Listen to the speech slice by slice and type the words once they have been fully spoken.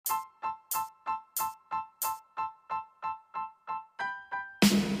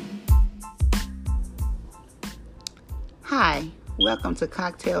Hi, welcome to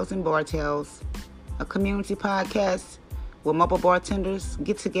Cocktails and Bar Tales, a community podcast where mobile bartenders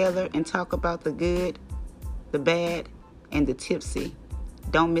get together and talk about the good, the bad, and the tipsy.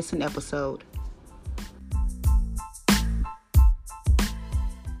 Don't miss an episode.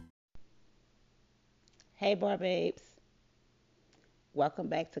 Hey, bar babes. Welcome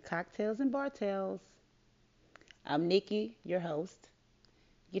back to Cocktails and Bar Tales. I'm Nikki, your host.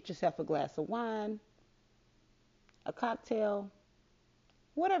 Get yourself a glass of wine, a cocktail,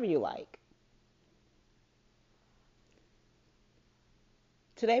 whatever you like.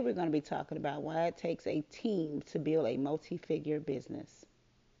 Today we're going to be talking about why it takes a team to build a multi-figure business.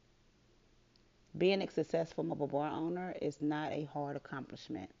 Being a successful mobile bar owner is not a hard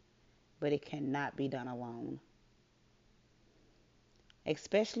accomplishment, but it cannot be done alone.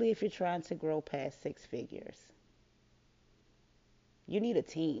 Especially if you're trying to grow past six figures. You need a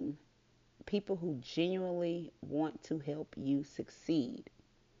team, people who genuinely want to help you succeed.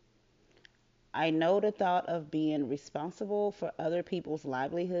 I know the thought of being responsible for other people's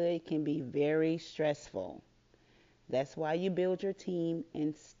livelihood can be very stressful. That's why you build your team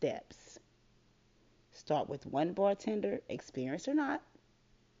in steps. Start with one bartender, experienced or not.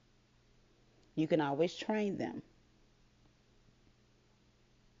 You can always train them.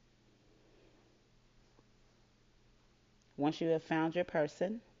 Once you have found your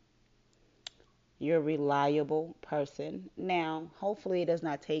person, you're a reliable person. Now, hopefully it does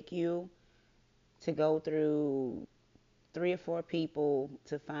not take you to go through 3 or 4 people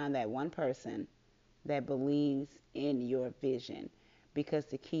to find that one person that believes in your vision. Because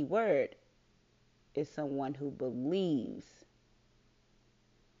the key word is someone who believes.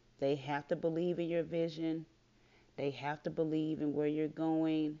 They have to believe in your vision. They have to believe in where you're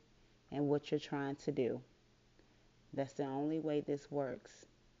going and what you're trying to do. That's the only way this works.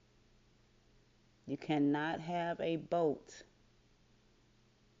 You cannot have a boat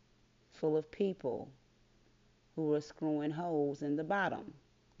full of people who are screwing holes in the bottom.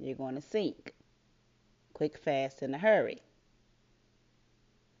 You're going to sink. Quick, fast, in a hurry.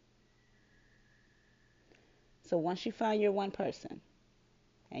 So once you find your one person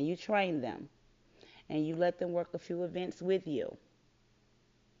and you train them and you let them work a few events with you,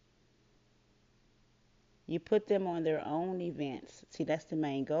 you put them on their own events. See, that's the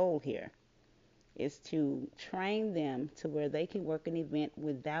main goal here, is to train them to where they can work an event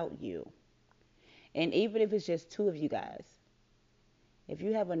without you. And even if it's just two of you guys, if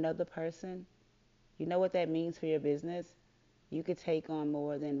you have another person, you know what that means for your business? You could take on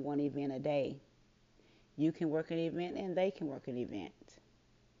more than one event a day. You can work an event and they can work an event.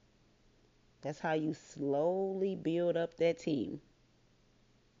 That's how you slowly build up that team.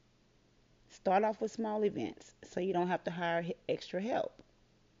 Start off with small events so you don't have to hire extra help.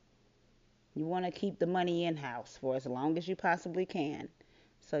 You want to keep the money in-house for as long as you possibly can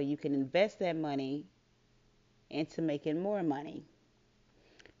so you can invest that money into making more money.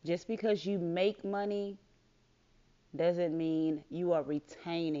 Just because you make money doesn't mean you are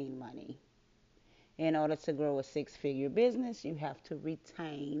retaining money. In order to grow a six-figure business, you have to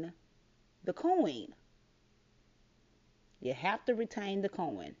retain the coin. You have to retain the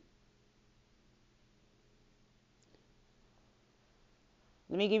coin.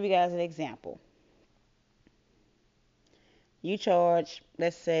 Let me give you guys an example. You charge,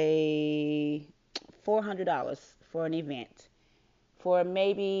 let's say, $400 for an event for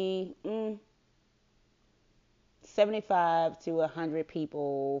maybe 75 to 100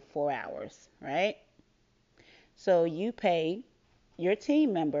 people, 4 hours, right? So you pay your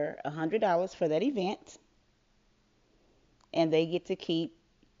team member $100 for that event, and they get to keep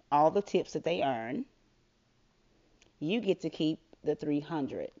all the tips that they earn. You get to keep the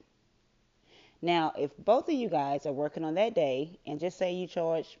 300. Now, if both of you guys are working on that day, and just say you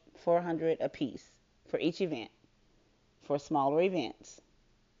charge 400 a piece for each event, for smaller events,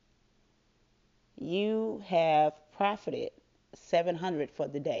 you have profited 700 for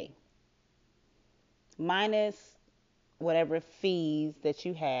the day, minus whatever fees that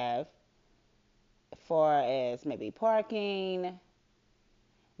you have, far as maybe parking,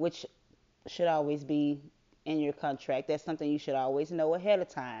 which should always be in your contract. That's something you should always know ahead of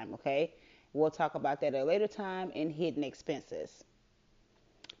time, okay? We'll talk about that at a later time in hidden expenses.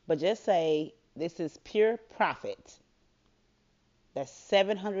 But just say this is pure profit. That's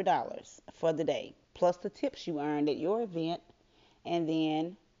 $700 for the day, plus the tips you earned at your event, and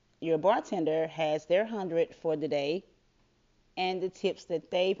then your bartender has their 100 for the day and the tips that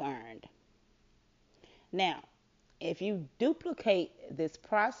they've earned. Now, if you duplicate this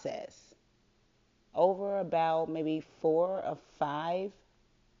process over about maybe 4 or 5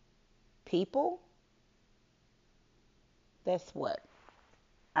 people, That's what?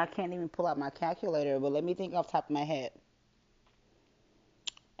 I can't even pull out my calculator, but let me think off the top of my head.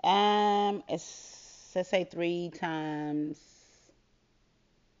 Let's say three times.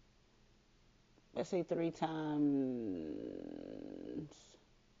 Let's say three times.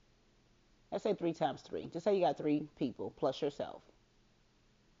 Let's say three times three. Just say you got three people plus yourself,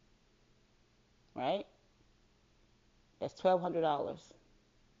 right? That's $1,200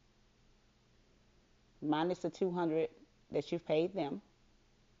 minus the 200 that you've paid them.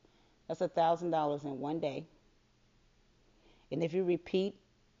 That's $1,000 in one day. And if you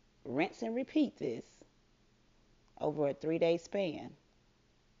rinse and repeat this over a 3-day span,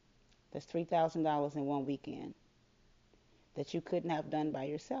 that's $3,000 in one weekend that you couldn't have done by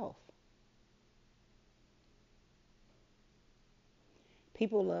yourself.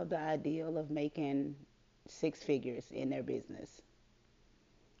 People love the ideal of making six figures in their business,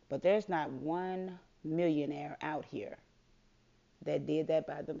 but there's not one millionaire out here that did that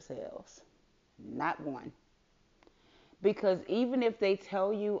by themselves. Not one. Because even if they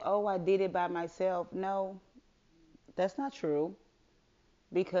tell you, oh, I did it by myself, no, that's not true.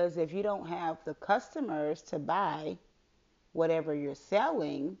 Because if you don't have the customers to buy whatever you're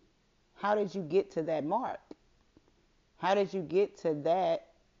selling, how did you get to that mark? How did you get to that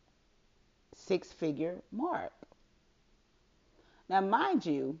six-figure mark? Now, mind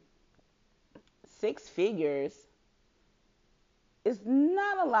you, six figures is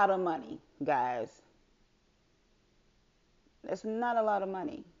not a lot of money, guys. That's not a lot of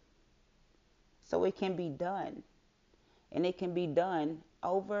money. So it can be done. And it can be done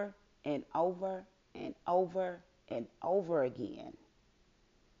over and over and over and over again.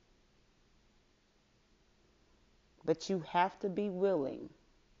 But you have to be willing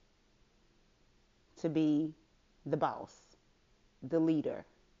to be the boss, the leader.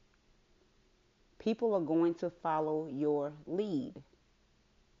 People are going to follow your lead.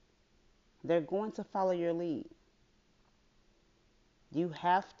 They're going to follow your lead. You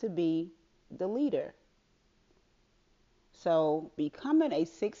have to be the leader. So, becoming a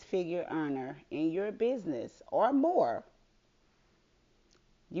six-figure earner in your business or more,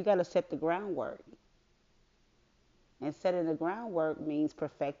 you got to set the groundwork. And setting the groundwork means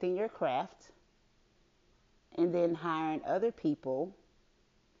perfecting your craft and then hiring other people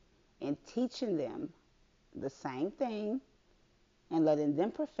and teaching them the same thing and letting them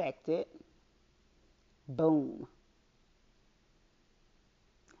perfect it. Boom.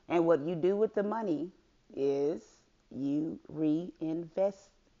 And what you do with the money is you reinvest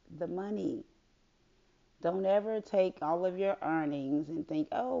the money. Don't ever take all of your earnings and think,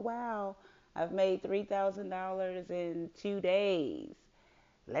 oh, wow, I've made $3,000 in 2 days.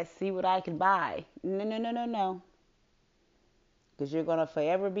 Let's see what I can buy. No, no, no, no, no. Because you're going to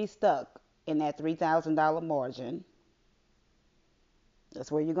forever be stuck in that $3,000 margin. That's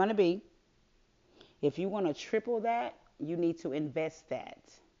where you're going to be. If you want to triple that, you need to invest that.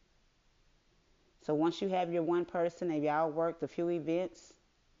 So once you have your one person and y'all worked a few events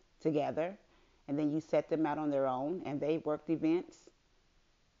together, and then you set them out on their own and they worked events,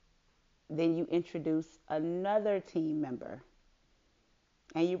 then you introduce another team member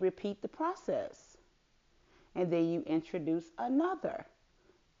and you repeat the process. And then you introduce another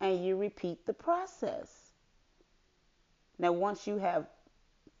and you repeat the process. Now, once you have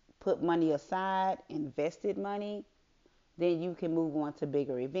put money aside, invested money, then you can move on to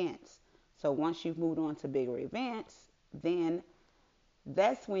bigger events. So once you've moved on to bigger events, then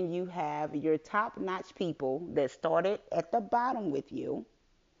that's when you have your top-notch people that started at the bottom with you.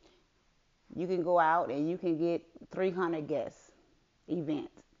 You can go out and you can get 300 guests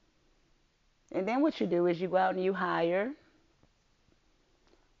event. And then what you do is you go out and you hire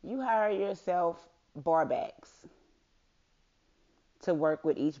yourself barbacks to work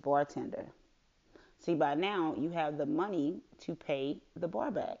with each bartender. See, by now you have the money to pay the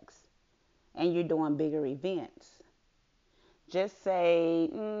barbacks and you're doing bigger events. Just say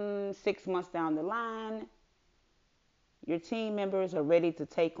 6 months down the line, your team members are ready to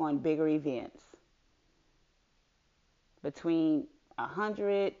take on bigger events. Between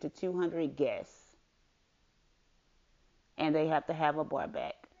 100 to 200 guests. And they have to have a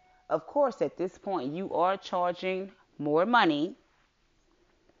barback. Of course, at this point, you are charging more money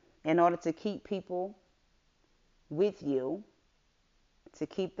in order to keep people with you, to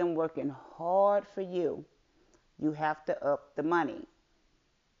keep them working hard for you. You have to up the money.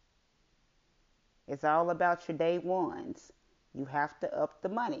 It's all about your day ones. You have to up the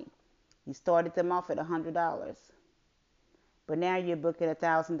money. You started them off at $100. But now you're booking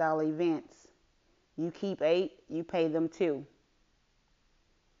 $1,000 events. You keep 8, you pay them 2.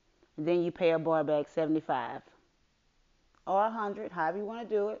 And then you pay a barback $75. or 100, however you want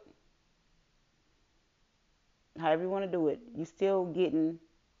to do it. However you want to do it. You still getting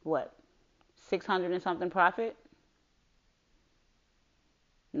what? 600 and something profit?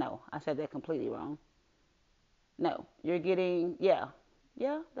 No, I said that completely wrong. No, you're getting, yeah.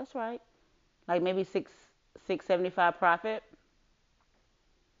 Yeah, that's right. Like maybe 675 profit.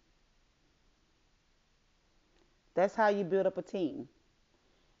 That's how you build up a team.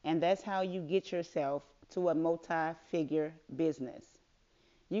 And that's how you get yourself to a multi-figure business.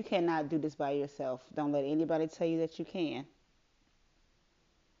 You cannot do this by yourself. Don't let anybody tell you that you can.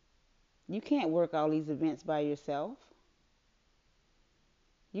 You can't work all these events by yourself.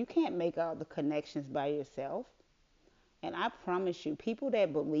 You can't make all the connections by yourself. And I promise you, people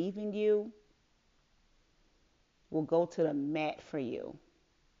that believe in you will go to the mat for you.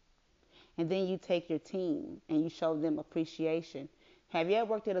 And then you take your team and you show them appreciation. Have you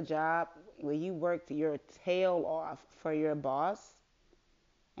ever worked at a job where you worked your tail off for your boss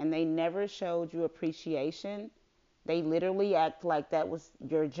and they never showed you appreciation? They literally act like that was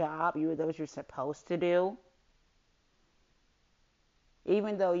your job, that was you're supposed to do,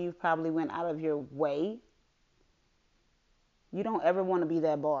 even though you probably went out of your way. You don't ever want to be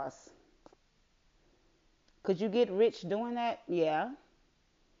that boss. Could you get rich doing that? Yeah.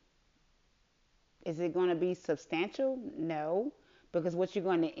 Is it going to be substantial? No, because what you're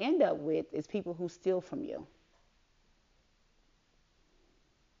going to end up with is people who steal from you.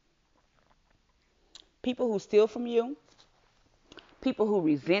 People who steal from you, people who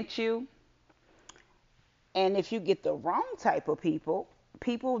resent you, and if you get the wrong type of people,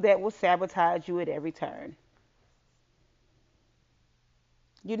 people that will sabotage you at every turn.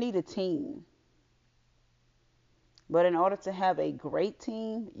 You need a team. But in order to have a great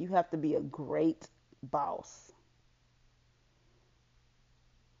team, you have to be a great boss.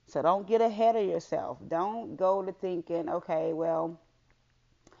 So don't get ahead of yourself. Don't go to thinking, okay, well,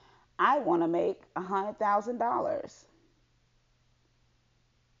 I want to make $100,000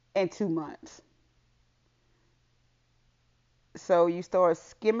 in 2 months. So you start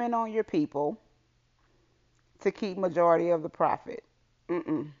skimming on your people to keep majority of the profit.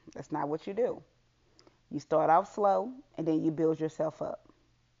 That's not what you do. You start off slow and then you build yourself up.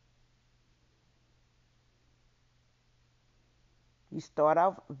 You start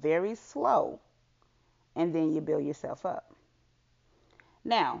off very slow and then you build yourself up.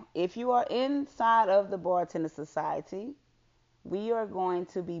 Now, if you are inside of the Bartender Society, we are going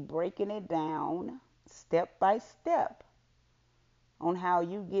to be breaking it down step by step on how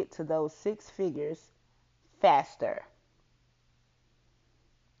you get to those 6 figures faster.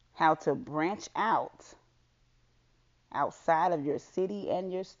 How to branch out outside of your city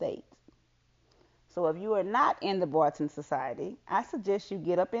and your state. So if you are not in the Bartender Society, I suggest you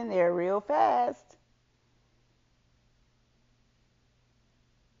get up in there real fast.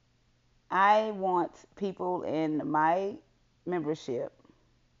 I want people in my membership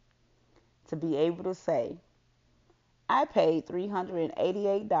to be able to say, I paid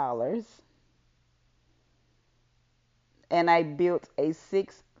 $388 and I built a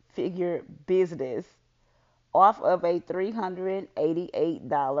 6-figure business off of a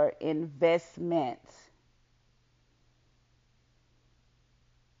 $388 investment.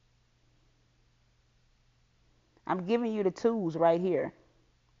 I'm giving you the tools right here.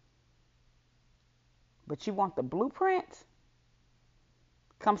 But you want the blueprint?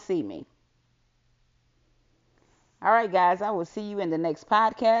 Come see me. All right, guys, I will see you in the next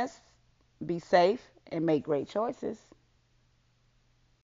podcast. Be safe and make great choices.